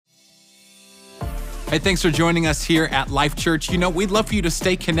Hey, thanks for joining us here at Life Church. You know, we'd love for you to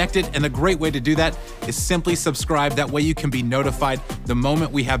stay connected, and a great way to do that is simply subscribe. That way you can be notified the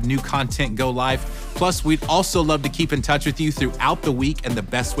moment we have new content go live. Plus, we'd also love to keep in touch with you throughout the week, and the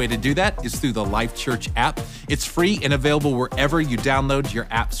best way to do that is through the Life Church app. It's free and available wherever you download your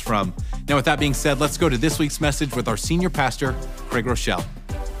apps from. Now, with that being said, let's go to this week's message with our senior pastor, Craig Rochelle.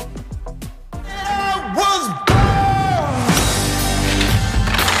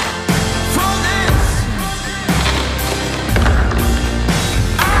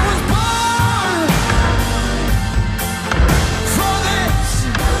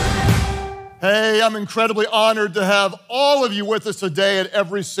 Hey, I'm incredibly honored to have all of you with us today at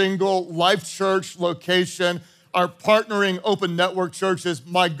every single Life Church location. Our partnering open network churches,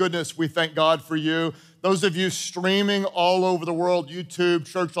 my goodness, we thank God for you. Those of you streaming all over the world, YouTube,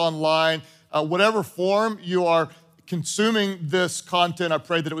 church online, whatever form you are consuming this content, I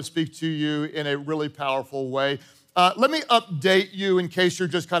pray that it would speak to you in a really powerful way. Let me update you in case you're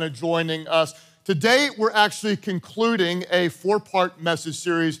just kind of joining us. Today, we're actually concluding a 4-part message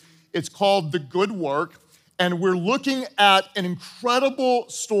series. It's called The Good Work, and we're looking at an incredible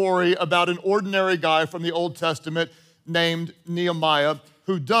story about an ordinary guy from the Old Testament named Nehemiah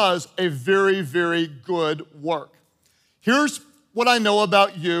who does a very, very good work. Here's what I know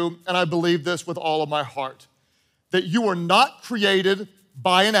about you, and I believe this with all of my heart, that you are not created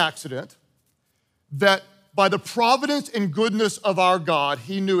by an accident, that by the providence and goodness of our God,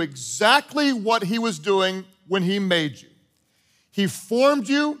 He knew exactly what He was doing when He made you. He formed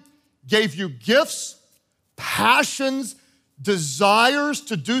you, gave you gifts, passions, desires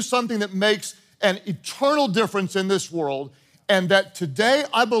to do something that makes an eternal difference in this world, and that today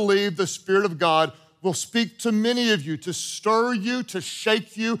I believe the Spirit of God will speak to many of you, to stir you, to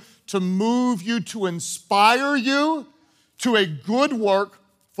shake you, to move you, to inspire you to a good work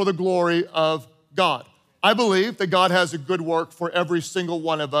for the glory of God. I believe that God has a good work for every single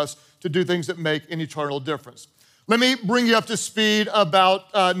one of us to do things that make an eternal difference. Let me bring you up to speed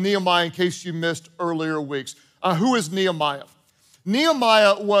about Nehemiah in case you missed earlier weeks. Who is Nehemiah?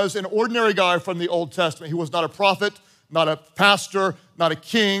 Nehemiah was an ordinary guy from the Old Testament. He was not a prophet, not a pastor, not a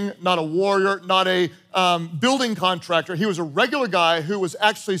king, not a warrior, not a building contractor. He was a regular guy who was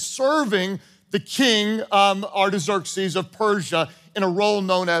actually serving the king, Artaxerxes of Persia, in a role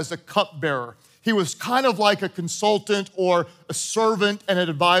known as a cupbearer. He was kind of like a consultant or a servant and an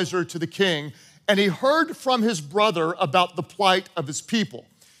advisor to the king. And he heard from his brother about the plight of his people.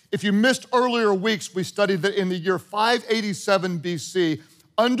 If you missed earlier weeks, we studied that in the year 587 BC,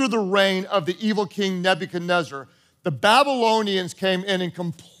 under the reign of the evil king Nebuchadnezzar, the Babylonians came in and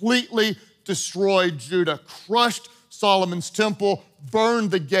completely destroyed Judah, crushed Solomon's temple,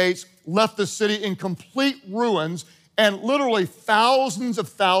 burned the gates, left the city in complete ruins, and literally thousands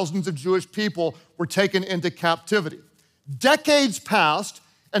of Jewish people were taken into captivity. Decades passed,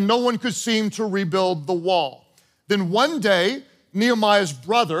 and no one could seem to rebuild the wall. Then one day, Nehemiah's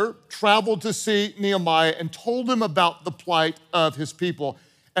brother traveled to see Nehemiah and told him about the plight of his people,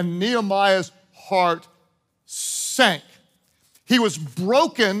 and Nehemiah's heart sank. He was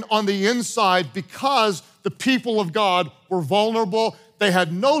broken on the inside because the people of God were vulnerable. They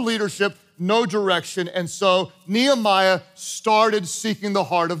had no leadership, no direction, and so Nehemiah started seeking the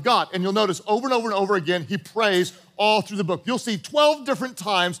heart of God. And you'll notice over and over and over again, he prays all through the book. You'll see 12 different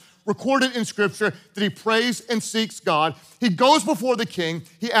times recorded in Scripture that he prays and seeks God. He goes before the king.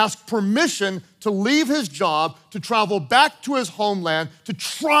 He asks permission to leave his job, to travel back to his homeland, to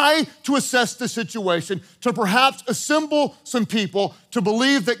try to assess the situation, to perhaps assemble some people to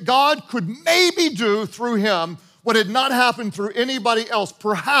believe that God could maybe do through him what had not happened through anybody else.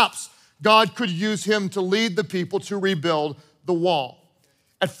 Perhaps God could use him to lead the people to rebuild the wall.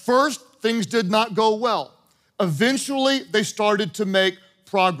 At first, things did not go well. Eventually, they started to make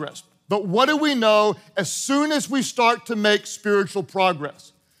progress. But what do we know as soon as we start to make spiritual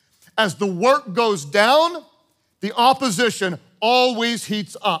progress? As the work goes down, the opposition always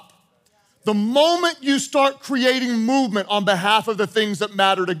heats up. The moment you start creating movement on behalf of the things that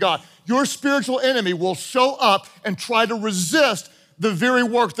matter to God, your spiritual enemy will show up and try to resist the very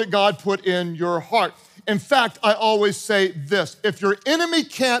work that God put in your heart. In fact, I always say this: if your enemy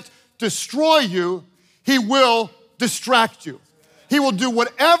can't destroy you, he will distract you. He will do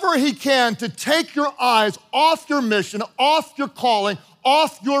whatever he can to take your eyes off your mission, off your calling,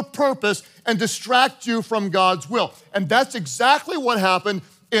 off your purpose, and distract you from God's will. And that's exactly what happened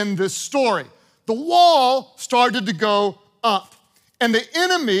in this story. The wall started to go up, and the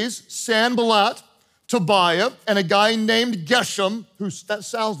enemies, Sanballat, Tobiah, and a guy named Geshem, that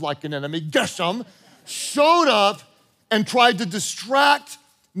sounds like an enemy, Geshem, showed up and tried to distract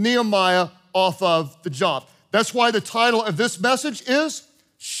Nehemiah off of the job. That's why the title of this message is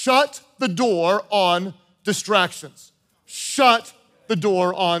Shut the Door on Distractions. Shut the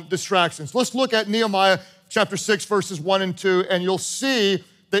door on distractions. Let's look at Nehemiah chapter 6, verses 1 and 2, and you'll see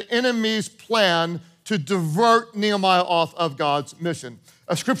the enemy's plan to divert Nehemiah off of God's mission.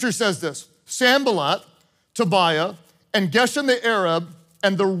 Scripture says this: Sanballat, Tobiah, and Geshem the Arab,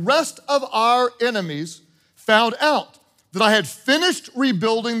 and the rest of our enemies found out that I had finished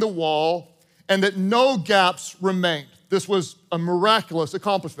rebuilding the wall and that no gaps remained. This was a miraculous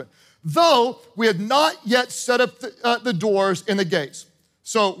accomplishment, though we had not yet set up the doors in the gates.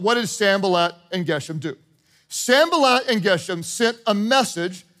 So what did Sanballat and Geshem do? Sanballat and Geshem sent a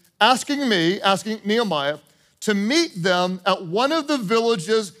message asking Nehemiah, to meet them at one of the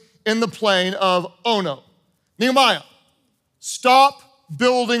villages in the plain of Ono. Nehemiah, stop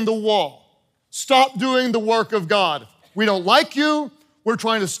building the wall. Stop doing the work of God. We don't like you. We're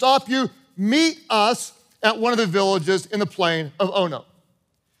trying to stop you. Meet us at one of the villages in the plain of Ono.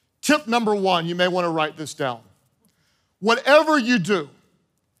 Tip number one, you may want to write this down. Whatever you do,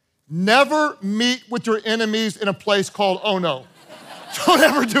 never meet with your enemies in a place called Ono. Don't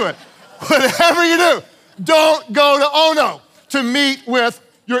ever do it. Whatever you do, don't go to Ono to meet with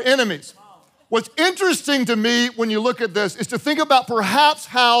your enemies. What's interesting to me when you look at this is to think about perhaps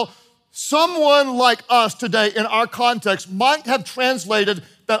how someone like us today in our context might have translated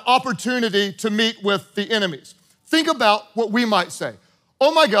that opportunity to meet with the enemies. Think about what we might say.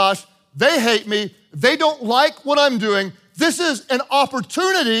 Oh my gosh, they hate me. They don't like what I'm doing. This is an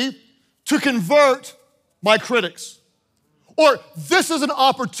opportunity to convert my critics. Or this is an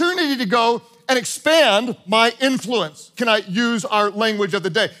opportunity to go and expand my influence. Can I use our language of the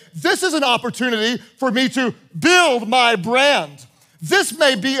day? This is an opportunity for me to build my brand. This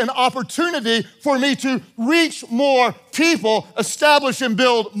may be an opportunity for me to reach more people, establish and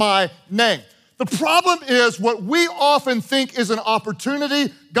build my name. The problem is what we often think is an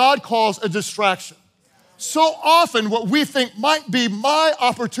opportunity, God calls a distraction. So often what we think might be my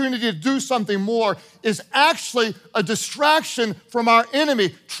opportunity to do something more is actually a distraction from our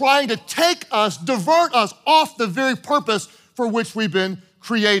enemy trying to take us, divert us off the very purpose for which we've been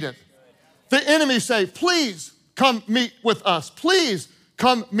created. The enemy say, please come meet with us. Please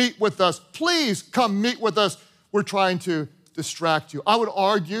come meet with us. Please come meet with us. We're trying to distract you. I would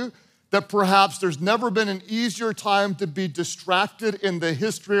argue that perhaps there's never been an easier time to be distracted in the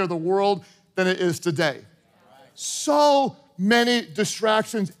history of the world than it is today. So many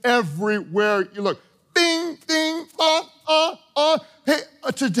distractions everywhere you look. Bing, ding, Hey,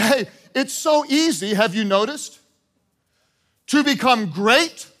 today, it's so easy, have you noticed, to become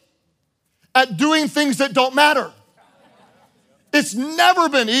great at doing things that don't matter. It's never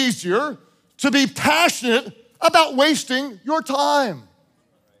been easier to be passionate about wasting your time.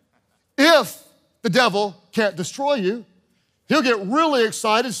 If the devil can't destroy you, he'll get really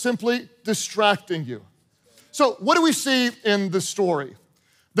excited simply distracting you. So what do we see in the story?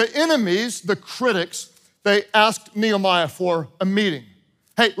 The enemies, the critics, they asked Nehemiah for a meeting.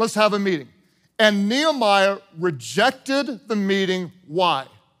 Hey, let's have a meeting. And Nehemiah rejected the meeting. Why?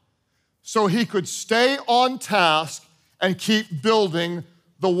 So he could stay on task and keep building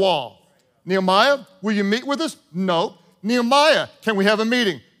the wall. Nehemiah, will you meet with us? No. Nehemiah, can we have a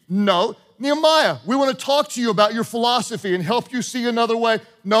meeting? No. Nehemiah, we want to talk to you about your philosophy and help you see another way.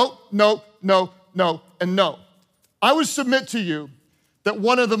 No, no, no, no, and no. I would submit to you that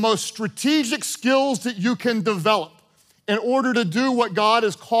one of the most strategic skills that you can develop in order to do what God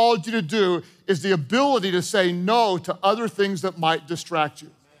has called you to do is the ability to say no to other things that might distract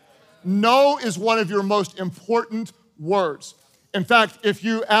you. No is one of your most important words. In fact, if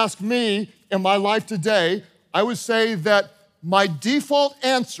you ask me in my life today, I would say that my default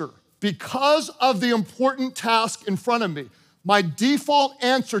answer, because of the important task in front of me, my default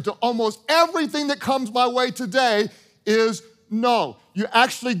answer to almost everything that comes my way today is no. You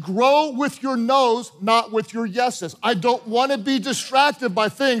actually grow with your no's, not with your yeses. I don't want to be distracted by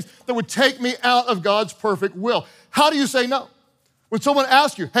things that would take me out of God's perfect will. How do you say no? When someone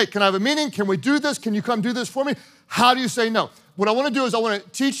asks you, hey, can I have a meeting? Can we do this? Can you come do this for me? How do you say no? What I want to do is I want to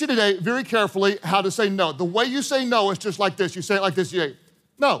teach you today very carefully how to say no. The way you say no is just like this. You say it like this. You say,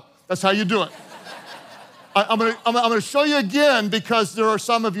 no. That's how you do it. I'm going to show you again because there are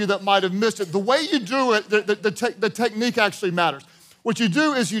some of you that might have missed it. The way you do it, the technique actually matters. What you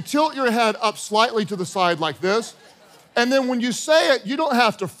do is you tilt your head up slightly to the side like this, and then when you say it, you don't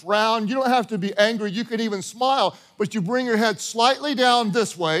have to frown, you don't have to be angry, you can even smile, but you bring your head slightly down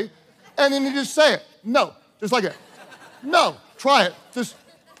this way, and then you just say it. No, just like it. No, try it. Just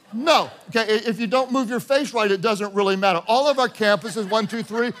no. Okay, if you don't move your face right, it doesn't really matter. All of our campuses, 1, 2,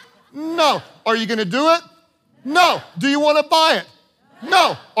 3, No. Are you gonna do it? No. Do you wanna buy it?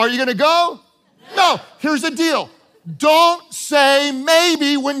 No. Are you gonna go? No. Here's the deal. Don't say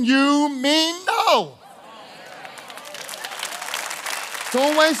maybe when you mean no.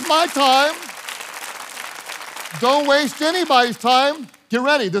 Don't waste my time. Don't waste anybody's time. Get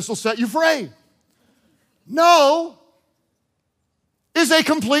ready, this will set you free. No is a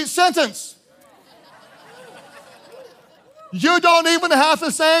complete sentence. You don't even have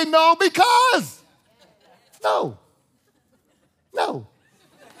to say no because. No. No.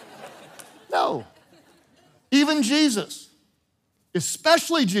 No. Even Jesus,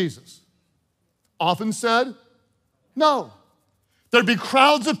 especially Jesus, often said no. There'd be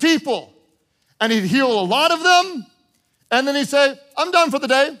crowds of people, and he'd heal a lot of them, and then he'd say, I'm done for the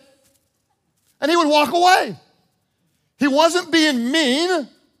day. And he would walk away. He wasn't being mean,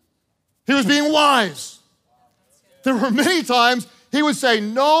 he was being wise. There were many times he would say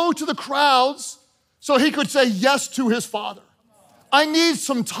no to the crowds so he could say yes to his Father. I need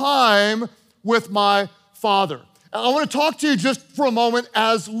some time with my Father. I want to talk to you just for a moment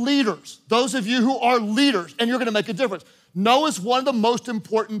as leaders, those of you who are leaders, and you're going to make a difference. No is one of the most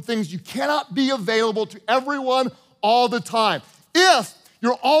important things. You cannot be available to everyone all the time. If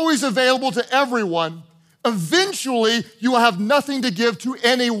you're always available to everyone, eventually you will have nothing to give to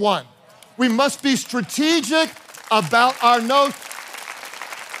anyone. We must be strategic about our no.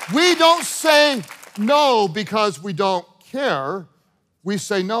 We don't say no because we don't care. We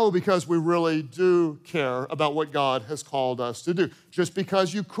say no because we really do care about what God has called us to do. Just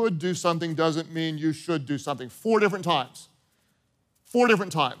because you could do something doesn't mean you should do something. 4 different times. 4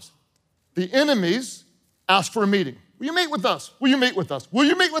 different times. The enemies ask for a meeting. Will you meet with us? Will you meet with us? Will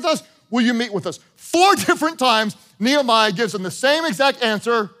you meet with us? Will you meet with us? 4 different times, Nehemiah gives them the same exact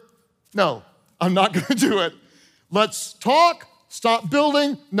answer. No, I'm not gonna do it. Let's talk, stop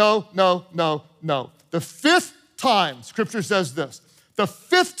building. No, no, no, no. The 5th time, Scripture says this. The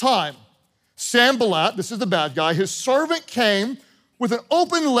 5th time, Sanballat, this is the bad guy, his servant came with an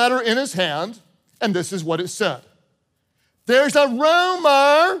open letter in his hand, and this is what it said. There's a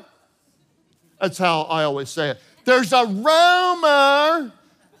rumor. That's how I always say it. There's a rumor.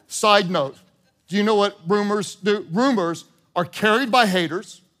 Side note, do you know what rumors do? Rumors are carried by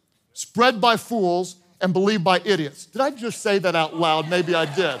haters, spread by fools, and believed by idiots. Did I just say that out loud? Maybe I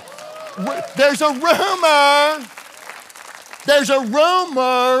did. There's a rumor. There's a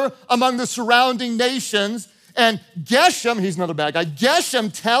rumor among the surrounding nations, and Geshem, he's another bad guy,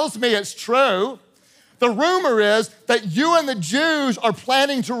 Geshem tells me it's true. The rumor is that you and the Jews are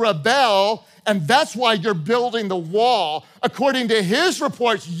planning to rebel, and that's why you're building the wall. According to his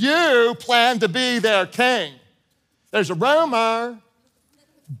reports, you plan to be their king. There's a rumor.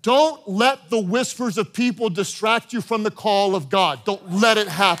 Don't let the whispers of people distract you from the call of God. Don't let it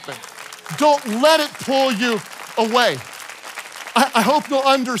happen. Don't let it pull you away. I hope you'll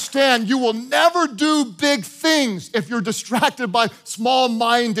understand you will never do big things if you're distracted by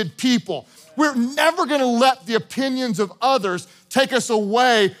small-minded people. We're never gonna let the opinions of others take us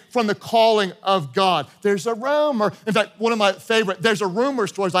away from the calling of God. There's a rumor. In fact, one of my favorite, there's a rumor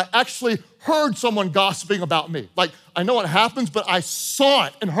stories. I actually heard someone gossiping about me. Like, I know what happens, but I saw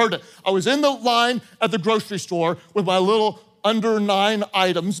it and heard it. I was in the line at the grocery store with my little under 9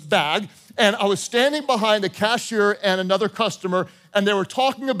 items bag, and I was standing behind the cashier and another customer, and they were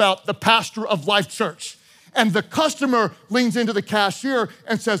talking about the pastor of Life Church. And the customer leans into the cashier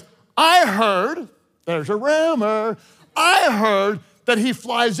and says, I heard, there's a rumor, I heard that he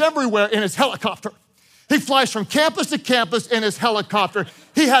flies everywhere in his helicopter. He flies from campus to campus in his helicopter.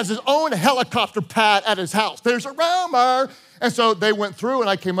 He has his own helicopter pad at his house. There's a rumor. And so they went through, and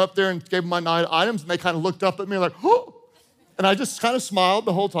I came up there and gave them my 9 items, and they kind of looked up at me like, oh. And I just kind of smiled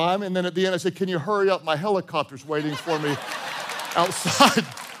the whole time, and then at the end I said, can you hurry up? My helicopter's waiting for me outside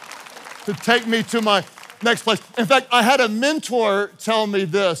to take me to my next place. In fact, I had a mentor tell me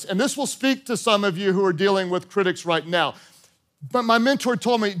this, and this will speak to some of you who are dealing with critics right now. But my mentor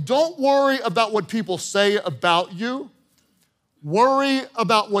told me, don't worry about what people say about you. Worry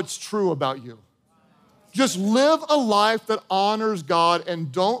about what's true about you. Just live a life that honors God,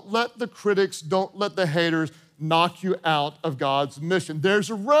 and don't let the critics, don't let the haters knock you out of God's mission.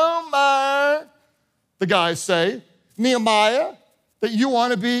 There's a rumor, the guys say, Nehemiah, that you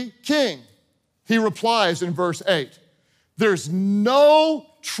want to be king. He replies in verse 8, there's no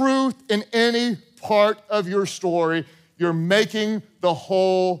truth in any part of your story. You're making the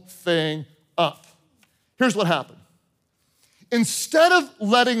whole thing up. Here's what happened. Instead of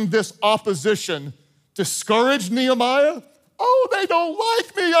letting this opposition discourage Nehemiah, oh, they don't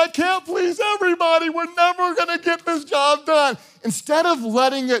like me. I can't please everybody. We're never going to get this job done. Instead of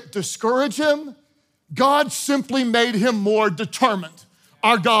letting it discourage him, God simply made him more determined.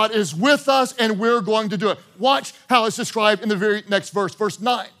 Our God is with us and we're going to do it. Watch how it's described in the very next verse, verse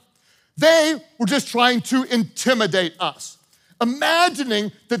 9. They were just trying to intimidate us,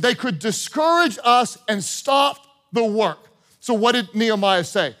 imagining that they could discourage us and stop the work. So what did Nehemiah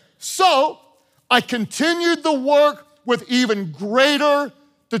say? So I continued the work with even greater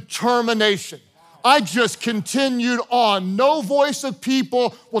determination. I just continued on. No voice of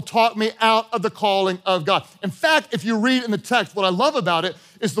people will talk me out of the calling of God. In fact, if you read in the text, what I love about it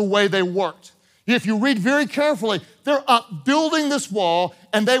is the way they worked. If you read very carefully, they're up building this wall,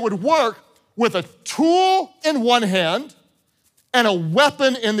 and they would work with a tool in one hand and a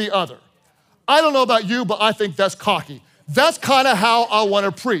weapon in the other. I don't know about you, but I think that's cocky. That's kind of how I want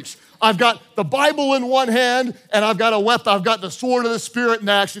to preach. I've got the Bible in one hand, and I've got a weapon. I've got the sword of the Spirit, and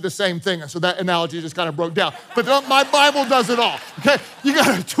they're actually the same thing. So that analogy just kind of broke down. But my Bible does it all, okay? You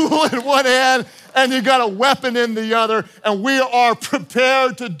got a tool in one hand, and you got a weapon in the other, and we are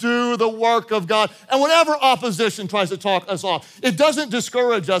prepared to do the work of God. And whenever opposition tries to talk us off, it doesn't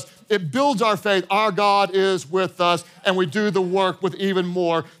discourage us. It builds our faith. Our God is with us, and we do the work with even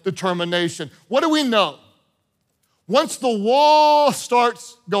more determination. What do we know? Once the wall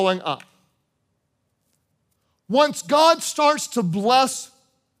starts going up, once God starts to bless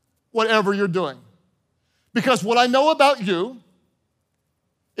whatever you're doing, because what I know about you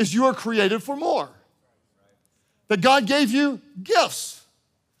is you are created for more. That God gave you gifts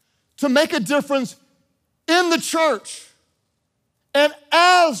to make a difference in the church and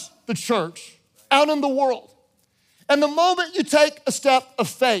as the church out in the world. And the moment you take a step of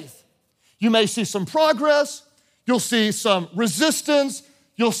faith, you may see some progress, you'll see some resistance,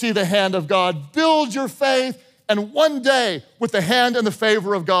 you'll see the hand of God build your faith, and one day, with the hand and the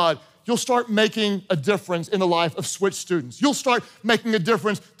favor of God, you'll start making a difference in the life of Switch students. You'll start making a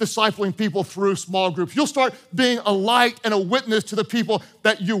difference discipling people through small groups. You'll start being a light and a witness to the people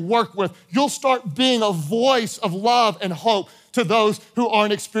that you work with. You'll start being a voice of love and hope to those who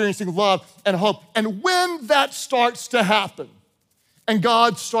aren't experiencing love and hope. And when that starts to happen and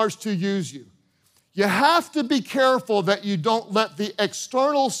God starts to use you, you have to be careful that you don't let the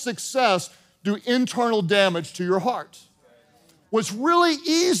external success do internal damage to your heart. What's really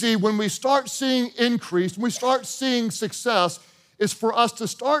easy when we start seeing increase, when we start seeing success, is for us to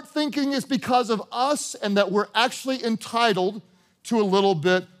start thinking it's because of us and that we're actually entitled to a little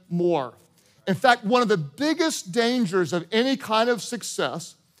bit more. In fact, one of the biggest dangers of any kind of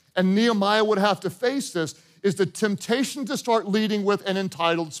success, and Nehemiah would have to face this, is the temptation to start leading with an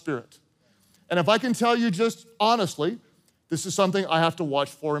entitled spirit. And if I can tell you just honestly, this is something I have to watch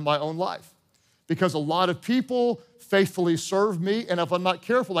for in my own life. Because a lot of people faithfully serve me, and if I'm not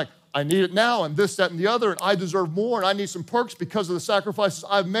careful, like, I need it now, and this, that, and the other, and I deserve more, and I need some perks because of the sacrifices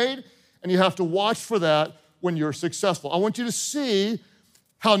I've made, and you have to watch for that when you're successful. I want you to see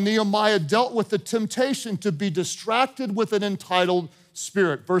how Nehemiah dealt with the temptation to be distracted with an entitled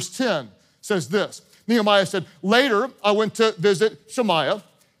spirit. Verse 10 says this, Nehemiah said, later I went to visit Shemaiah,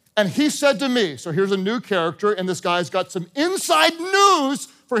 and he said to me, so here's a new character, and this guy's got some inside news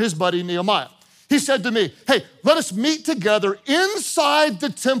for his buddy Nehemiah. He said to me, hey, let us meet together inside the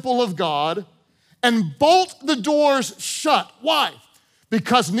temple of God and bolt the doors shut. Why?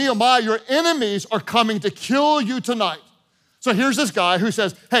 Because Nehemiah, your enemies are coming to kill you tonight. So here's this guy who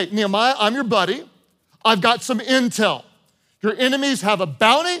says, hey, Nehemiah, I'm your buddy. I've got some intel. Your enemies have a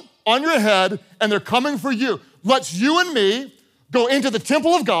bounty on your head, and they're coming for you. Let's you and me go into the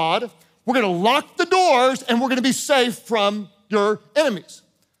temple of God. We're going to lock the doors, and we're going to be safe from your enemies.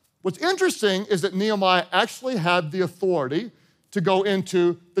 What's interesting is that Nehemiah actually had the authority to go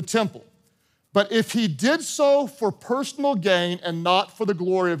into the temple. But if he did so for personal gain and not for the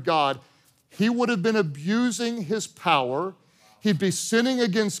glory of God, he would have been abusing his power, he'd be sinning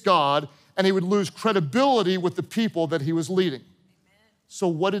against God, and he would lose credibility with the people that he was leading. So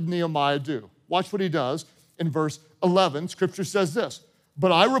what did Nehemiah do? Watch what he does in verse 11. Scripture says this,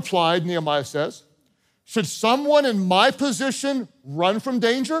 but I replied, Nehemiah says, should someone in my position run from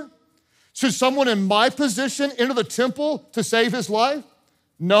danger? Should someone in my position enter the temple to save his life?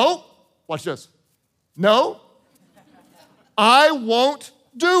 No. Watch this. No, I won't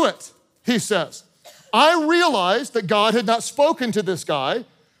do it, he says. I realized that God had not spoken to this guy,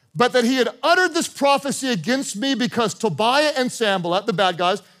 but that he had uttered this prophecy against me because Tobiah and Sanballat, the bad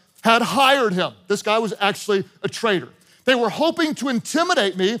guys, had hired him. This guy was actually a traitor. They were hoping to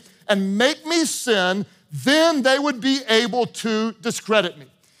intimidate me and make me sin, then they would be able to discredit me.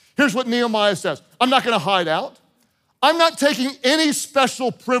 Here's what Nehemiah says. I'm not going to hide out. I'm not taking any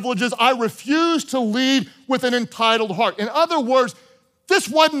special privileges. I refuse to lead with an entitled heart. In other words, this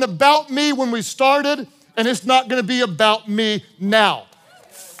wasn't about me when we started, and it's not gonna be about me now.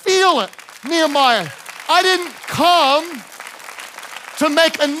 Feel it, Nehemiah. I didn't come to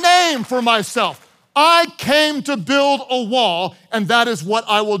make a name for myself. I came to build a wall, and that is what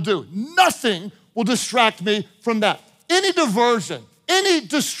I will do. Nothing will distract me from that. Any diversion, any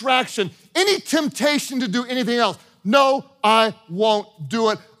distraction, any temptation to do anything else, no, I won't do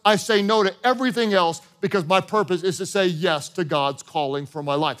it. I say no to everything else because my purpose is to say yes to God's calling for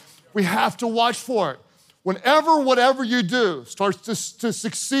my life. We have to watch for it. Whenever whatever you do starts to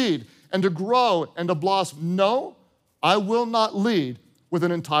succeed and to grow and to blossom, no, I will not lead with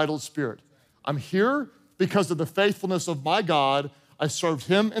an entitled spirit. I'm here because of the faithfulness of my God. I served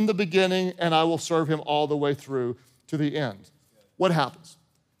him in the beginning, and I will serve him all the way through to the end. What happens?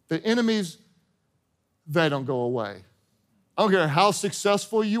 The enemies, they don't go away. I don't care how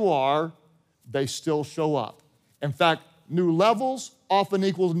successful you are, they still show up. In fact, new levels often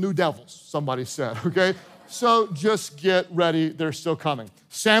equals new devils, somebody said, okay? So just get ready, they're still coming.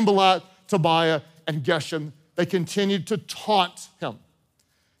 Sanballat, Tobiah, and Geshem, they continued to taunt him.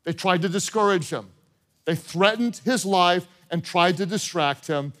 They tried to discourage him. They threatened his life and tried to distract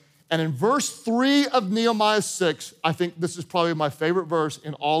him. And in verse 3 of Nehemiah 6, I think this is probably my favorite verse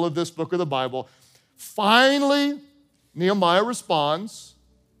in all of this book of the Bible. Finally, Nehemiah responds,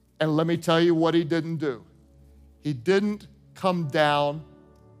 and let me tell you what he didn't do. He didn't come down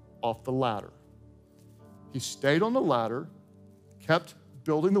off the ladder. He stayed on the ladder, kept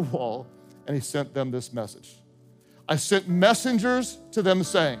building the wall, and he sent them this message. I sent messengers to them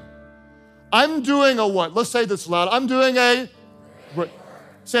saying, I'm doing a what? Let's say this loud. I'm doing a,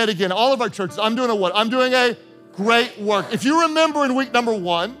 say it again, all of our churches, I'm doing a what? I'm doing a great work. If you remember in week number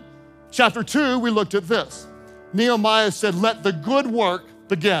 1, chapter 2, we looked at this. Nehemiah said, let the good work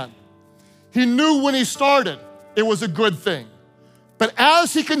begin. He knew when he started, it was a good thing. But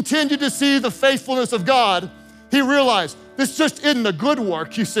as he continued to see the faithfulness of God, he realized this just isn't a good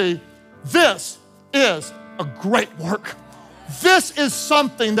work, you see. This is a great work. This is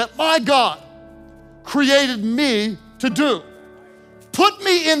something that my God created me to do. Put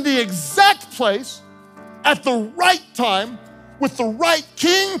me in the exact place at the right time with the right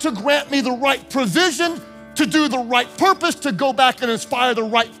king to grant me the right provision, to do the right purpose, to go back and inspire the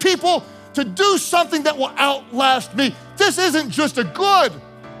right people, to do something that will outlast me. This isn't just a good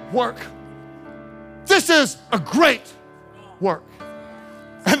work. This is a great work.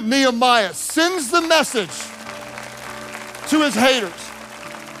 And Nehemiah sends the message to his haters,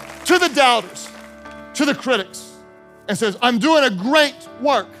 to the doubters, to the critics, and says, I'm doing a great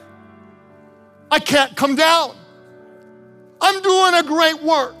work. I can't come down. I'm doing a great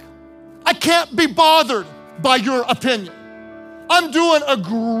work. I can't be bothered by your opinion. I'm doing a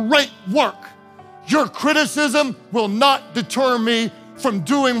great work. Your criticism will not deter me from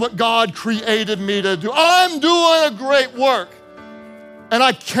doing what God created me to do. I'm doing a great work, and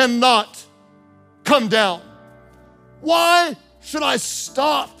I cannot come down. Why should I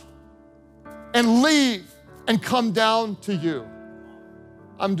stop and leave and come down to you?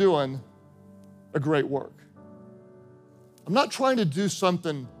 I'm doing a great work. I'm not trying to do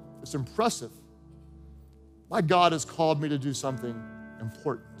something that's impressive. My God has called me to do something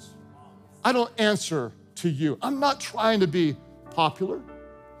important. I don't answer to you. I'm not trying to be popular.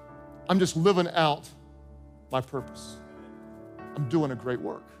 I'm just living out my purpose. I'm doing a great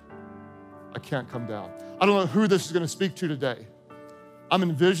work. I can't come down. I don't know who this is going to speak to today. I'm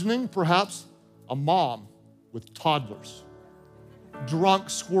envisioning perhaps a mom with toddlers, drunk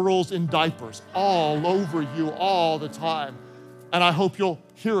squirrels in diapers all over you all the time. And I hope you'll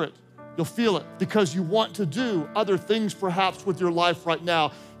hear it. You'll feel it because you want to do other things perhaps with your life right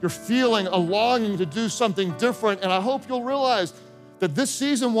now. You're feeling a longing to do something different, and I hope you'll realize that this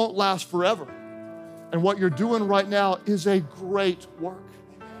season won't last forever. And what you're doing right now is a great work.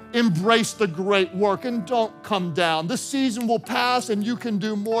 Embrace the great work and don't come down. This season will pass and you can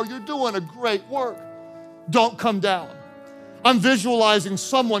do more. You're doing a great work. Don't come down. I'm visualizing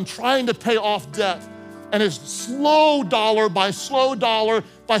someone trying to pay off debt, and it's slow dollar by slow dollar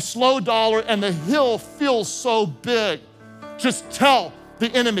by slow dollar, and the hill feels so big. Just tell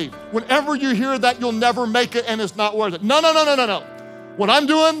the enemy, whenever you hear that you'll never make it and it's not worth it. No. What I'm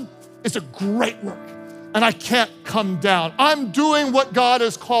doing is a great work, and I can't come down. I'm doing what God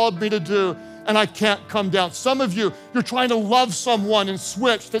has called me to do, and I can't come down. Some of you, you're trying to love someone and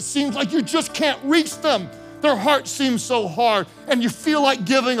switch that seems like you just can't reach them. Their heart seems so hard, and you feel like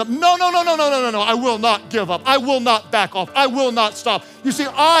giving up. No. I will not give up. I will not back off. I will not stop. You see,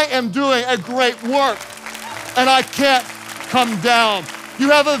 I am doing a great work. and I can't come down. You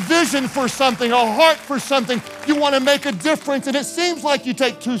have a vision for something, a heart for something. You want to make a difference, and it seems like you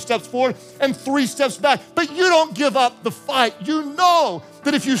take 2 steps forward and 3 steps back, but you don't give up the fight. You know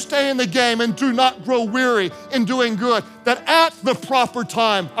that if you stay in the game and do not grow weary in doing good, that at the proper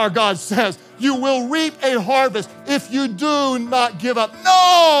time, our God says, you will reap a harvest if you do not give up.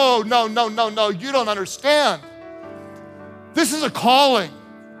 No, you don't understand. This is a calling.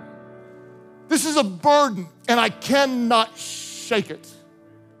 This is a burden, and I cannot shake it.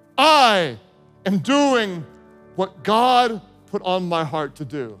 I am doing what God put on my heart to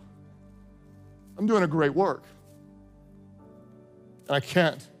do. I'm doing a great work, and I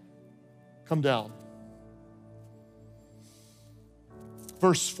can't come down.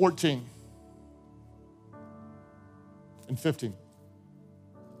 Verse 14 and 15.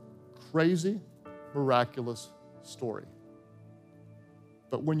 Crazy, miraculous story.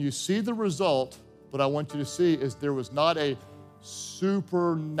 But when you see the result, what I want you to see is there was not a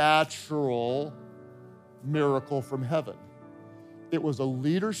supernatural miracle from heaven. It was a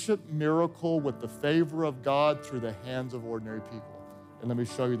leadership miracle with the favor of God through the hands of ordinary people. And let me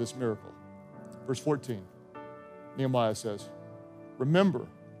show you this miracle. Verse 14, Nehemiah says, remember,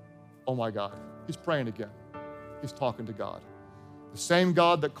 oh my God. He's praying again. He's talking to God. The same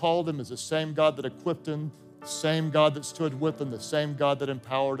God that called him is the same God that equipped him, the same God that stood with him, the same God that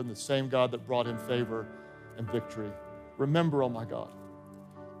empowered him, the same God that brought him favor and victory. Remember, oh my God,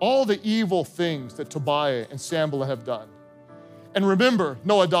 all the evil things that Tobiah and Sanballat have done. And remember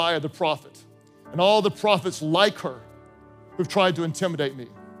Noadiah the prophet and all the prophets like her who've tried to intimidate me.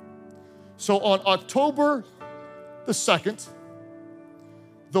 So on October the 2nd,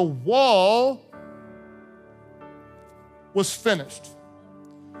 the wall was finished.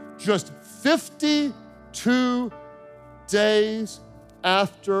 Just 52 days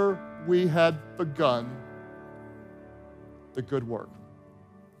after we had begun the good work.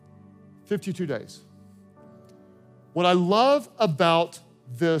 52 days. What I love about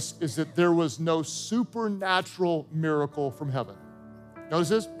this is that there was no supernatural miracle from heaven. Notice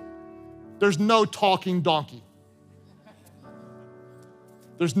this? There's no talking donkey.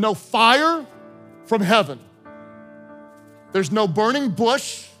 There's no fire from heaven. There's no burning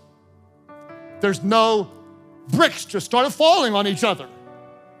bush. There's no bricks just started falling on each other.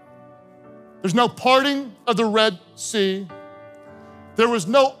 There's no parting of the Red Sea. There was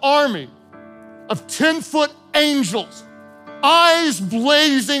no army of 10-foot angels, eyes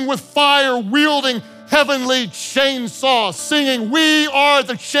blazing with fire, wielding heavenly chainsaws, singing, "We are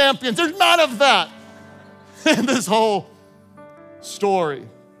the champions." There's none of that in this whole story.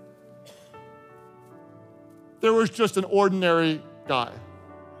 There was just an ordinary guy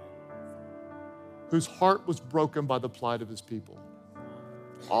whose heart was broken by the plight of his people.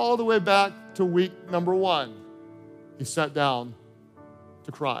 All the way back to week number 1, he sat down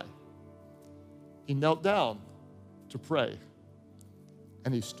to cry. He knelt down to pray,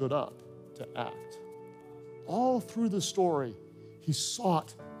 and he stood up to act. All through the story, he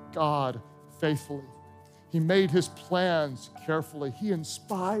sought God faithfully. He made his plans carefully. He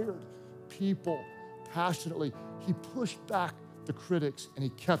inspired people passionately. He pushed back the critics, and he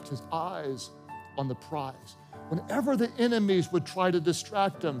kept his eyes on the prize. Whenever the enemies would try to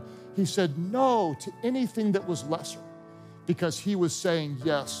distract him, he said no to anything that was lesser, because he was saying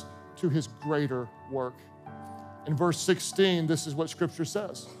yes to his greater work. In verse 16, this is what Scripture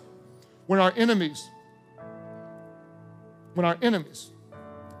says. When our enemies,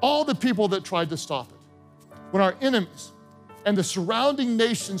 all the people that tried to stop it, when our enemies and the surrounding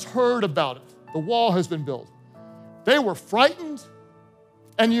nations heard about it, the wall has been built, they were frightened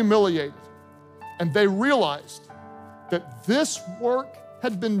and humiliated. And they realized that this work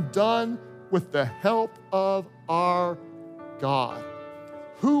had been done with the help of our God.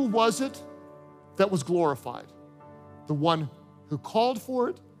 Who was it that was glorified? The one who called for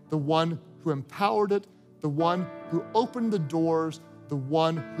it, the one who empowered it, the one who opened the doors, the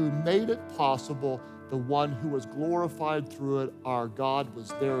one who made it possible, the one who was glorified through it. Our God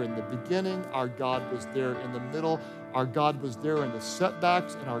was there in the beginning. Our God was there in the middle. Our God was there in the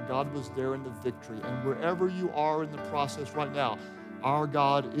setbacks, and our God was there in the victory. And wherever you are in the process right now, our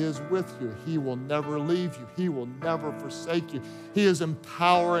God is with you. He will never leave you. He will never forsake you. He is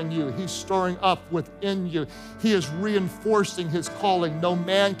empowering you. He's stirring up within you. He is reinforcing his calling. No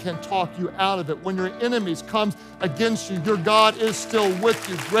man can talk you out of it. When your enemies come against you, your God is still with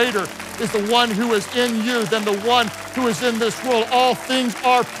you. Greater is the one who is in you than the one who is in this world. All things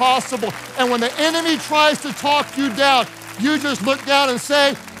are possible. And when the enemy tries to talk you down, you just look down and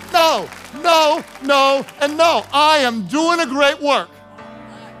say, no, no, no, and no. I am doing a great work,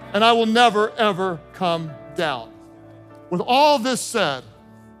 and I will never, ever come down. With all this said,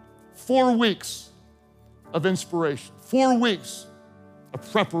 4 weeks of inspiration, 4 weeks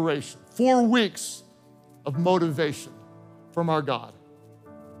of preparation, 4 weeks of motivation from our God.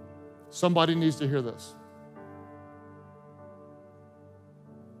 Somebody needs to hear this.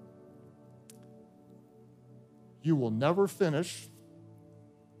 You will never finish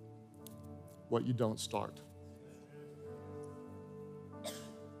what you don't start.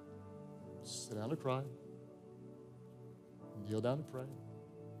 Sit down to cry, kneel down to pray,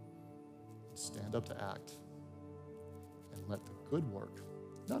 stand up to act, and let the good work,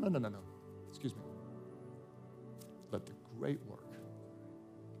 no, excuse me. Let the great work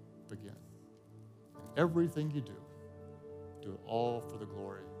begin. And everything you do it all for the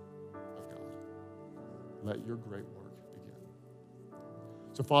glory of God. Let your great work begin.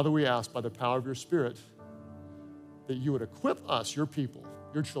 So, Father, we ask by the power of your Spirit that you would equip us, your people,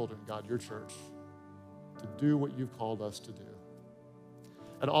 your children, God, your church, to do what you've called us to do.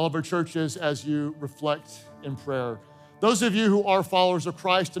 At all of our churches, as you reflect in prayer, those of you who are followers of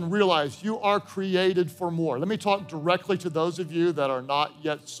Christ and realize you are created for more. Let me talk directly to those of you that are not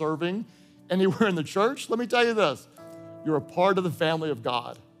yet serving anywhere in the church. Let me tell you this. You're a part of the family of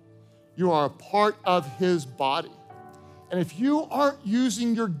God. You are a part of his body. And if you aren't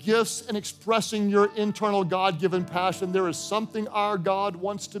using your gifts and expressing your internal God-given passion, there is something our God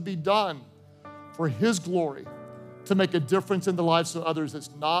wants to be done for his glory, to make a difference in the lives of others that's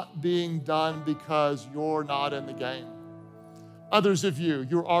not being done because you're not in the game. Others of you,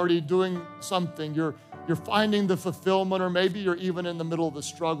 you're already doing something. You're finding the fulfillment, or maybe you're even in the middle of the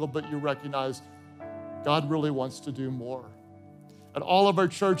struggle, but you recognize God really wants to do more. At all of our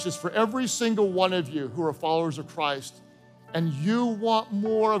churches, for every single one of you who are followers of Christ, and you want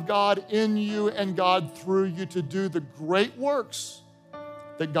more of God in you and God through you to do the great works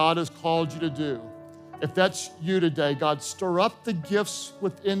that God has called you to do. If that's you today, God, stir up the gifts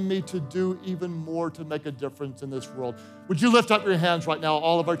within me to do even more to make a difference in this world. Would you lift up your hands right now?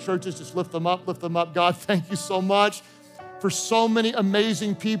 All of our churches, just lift them up, lift them up. God, thank you so much for so many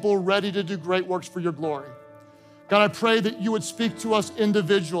amazing people ready to do great works for your glory. God, I pray that you would speak to us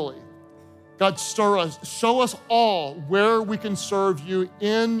individually. God, stir us, show us all where we can serve you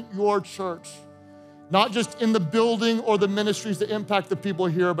in your church. Not just in the building or the ministries that impact the people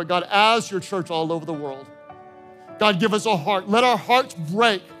here, but God, as your church all over the world. God, give us a heart. Let our hearts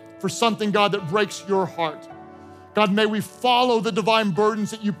break for something, God, that breaks your heart. God, may we follow the divine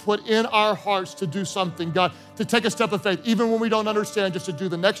burdens that you put in our hearts to do something, God, to take a step of faith, even when we don't understand, just to do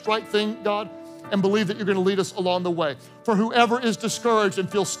the next right thing, God, and believe that you're going to lead us along the way. For whoever is discouraged and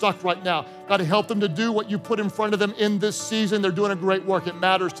feels stuck right now, God, help them to do what you put in front of them in this season. They're doing a great work. It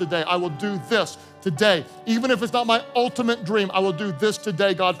matters today. I will do this today. Even if it's not my ultimate dream, I will do this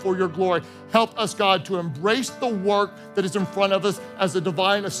today, God, for your glory. Help us, God, to embrace the work that is in front of us as a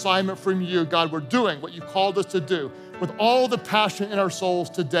divine assignment from you. God, we're doing what you called us to do with all the passion in our souls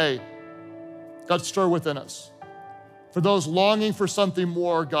today. God, stir within us. For those longing for something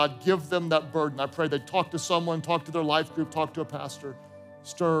more, God, give them that burden. I pray they talk to someone, talk to their life group, talk to a pastor.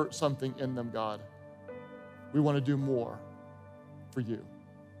 Stir something in them, God. We want to do more for you.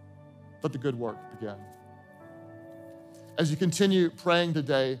 Let the good work begin. As you continue praying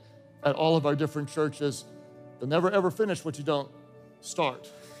today at all of our different churches, you'll never ever finish what you don't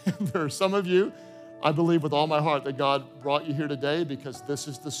start. There are some of you, I believe with all my heart that God brought you here today because this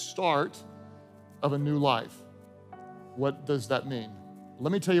is the start of a new life. What does that mean?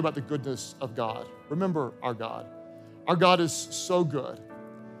 Let me tell you about the goodness of God. Remember our God. Our God is so good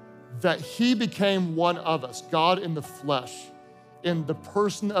that he became one of us, God in the flesh, in the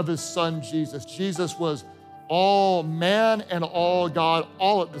person of his son, Jesus. Jesus was all man and all God,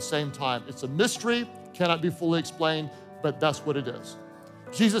 all at the same time. It's a mystery, cannot be fully explained, but that's what it is.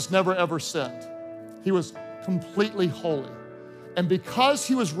 Jesus never ever sinned. He was completely holy. And because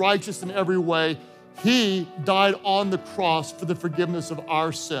he was righteous in every way, he died on the cross for the forgiveness of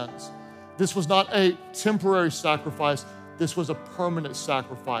our sins. This was not a temporary sacrifice. This was a permanent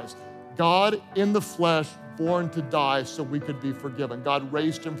sacrifice. God in the flesh, born to die so we could be forgiven. God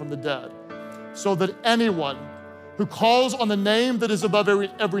raised him from the dead so that anyone who calls on the name that is above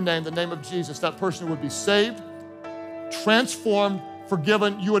every name, the name of Jesus, that person would be saved, transformed,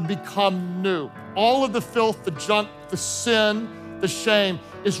 forgiven. You would become new. All of the filth, the junk, the sin, the shame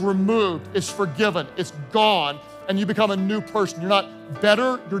is removed, is forgiven, it's gone, and you become a new person. You're not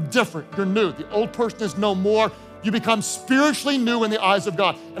better, you're different, you're new. The old person is no more. You become spiritually new in the eyes of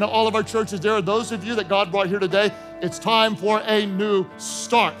God. And at all of our churches, there are those of you that God brought here today, it's time for a new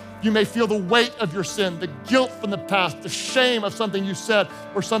start. You may feel the weight of your sin, the guilt from the past, the shame of something you said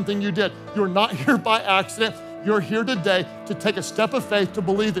or something you did. You're not here by accident. You're here today to take a step of faith to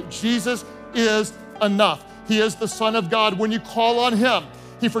believe that Jesus is enough. He is the Son of God. When you call on him,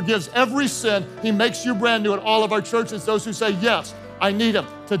 he forgives every sin. He makes you brand new. At all of our churches, those who say, yes, I need him.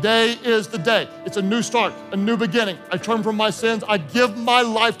 Today is the day. It's a new start, a new beginning. I turn from my sins. I give my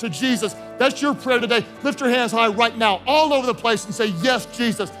life to Jesus. That's your prayer today. Lift your hands high right now, all over the place, and say, yes,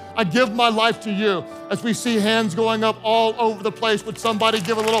 Jesus, I give my life to you. As we see hands going up all over the place, would somebody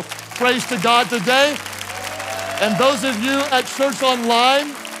give a little praise to God today? And those of you at Church Online,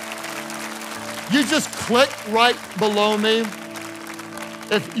 you just click right below me.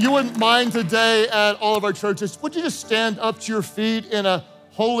 If you wouldn't mind today at all of our churches, would you just stand up to your feet in a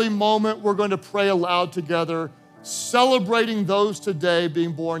holy moment? We're going to pray aloud together, celebrating those today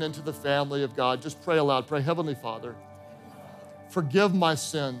being born into the family of God. Just pray aloud. Pray, Heavenly Father, forgive my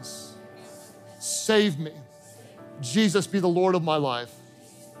sins. Save me. Jesus, be the Lord of my life.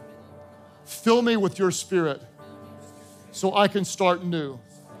 Fill me with your Spirit so I can start new.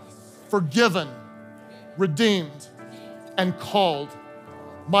 Forgiven, redeemed, and called.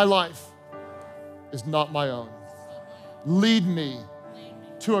 My life is not my own. Lead me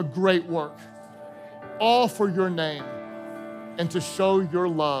to a great work, all for your name and to show your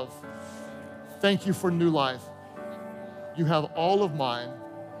love. Thank you for new life. You have all of mine.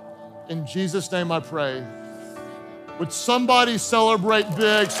 In Jesus' name I pray. Would somebody celebrate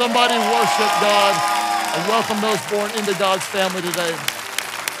big? Somebody worship God and welcome those born into God's family today.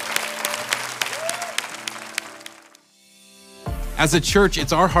 As a church,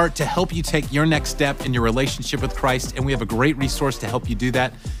 it's our heart to help you take your next step in your relationship with Christ, and we have a great resource to help you do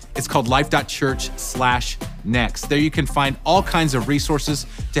that. It's called life.church/next. There you can find all kinds of resources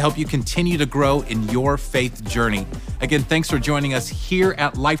to help you continue to grow in your faith journey. Again, thanks for joining us here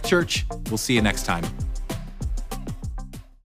at Life Church. We'll see you next time.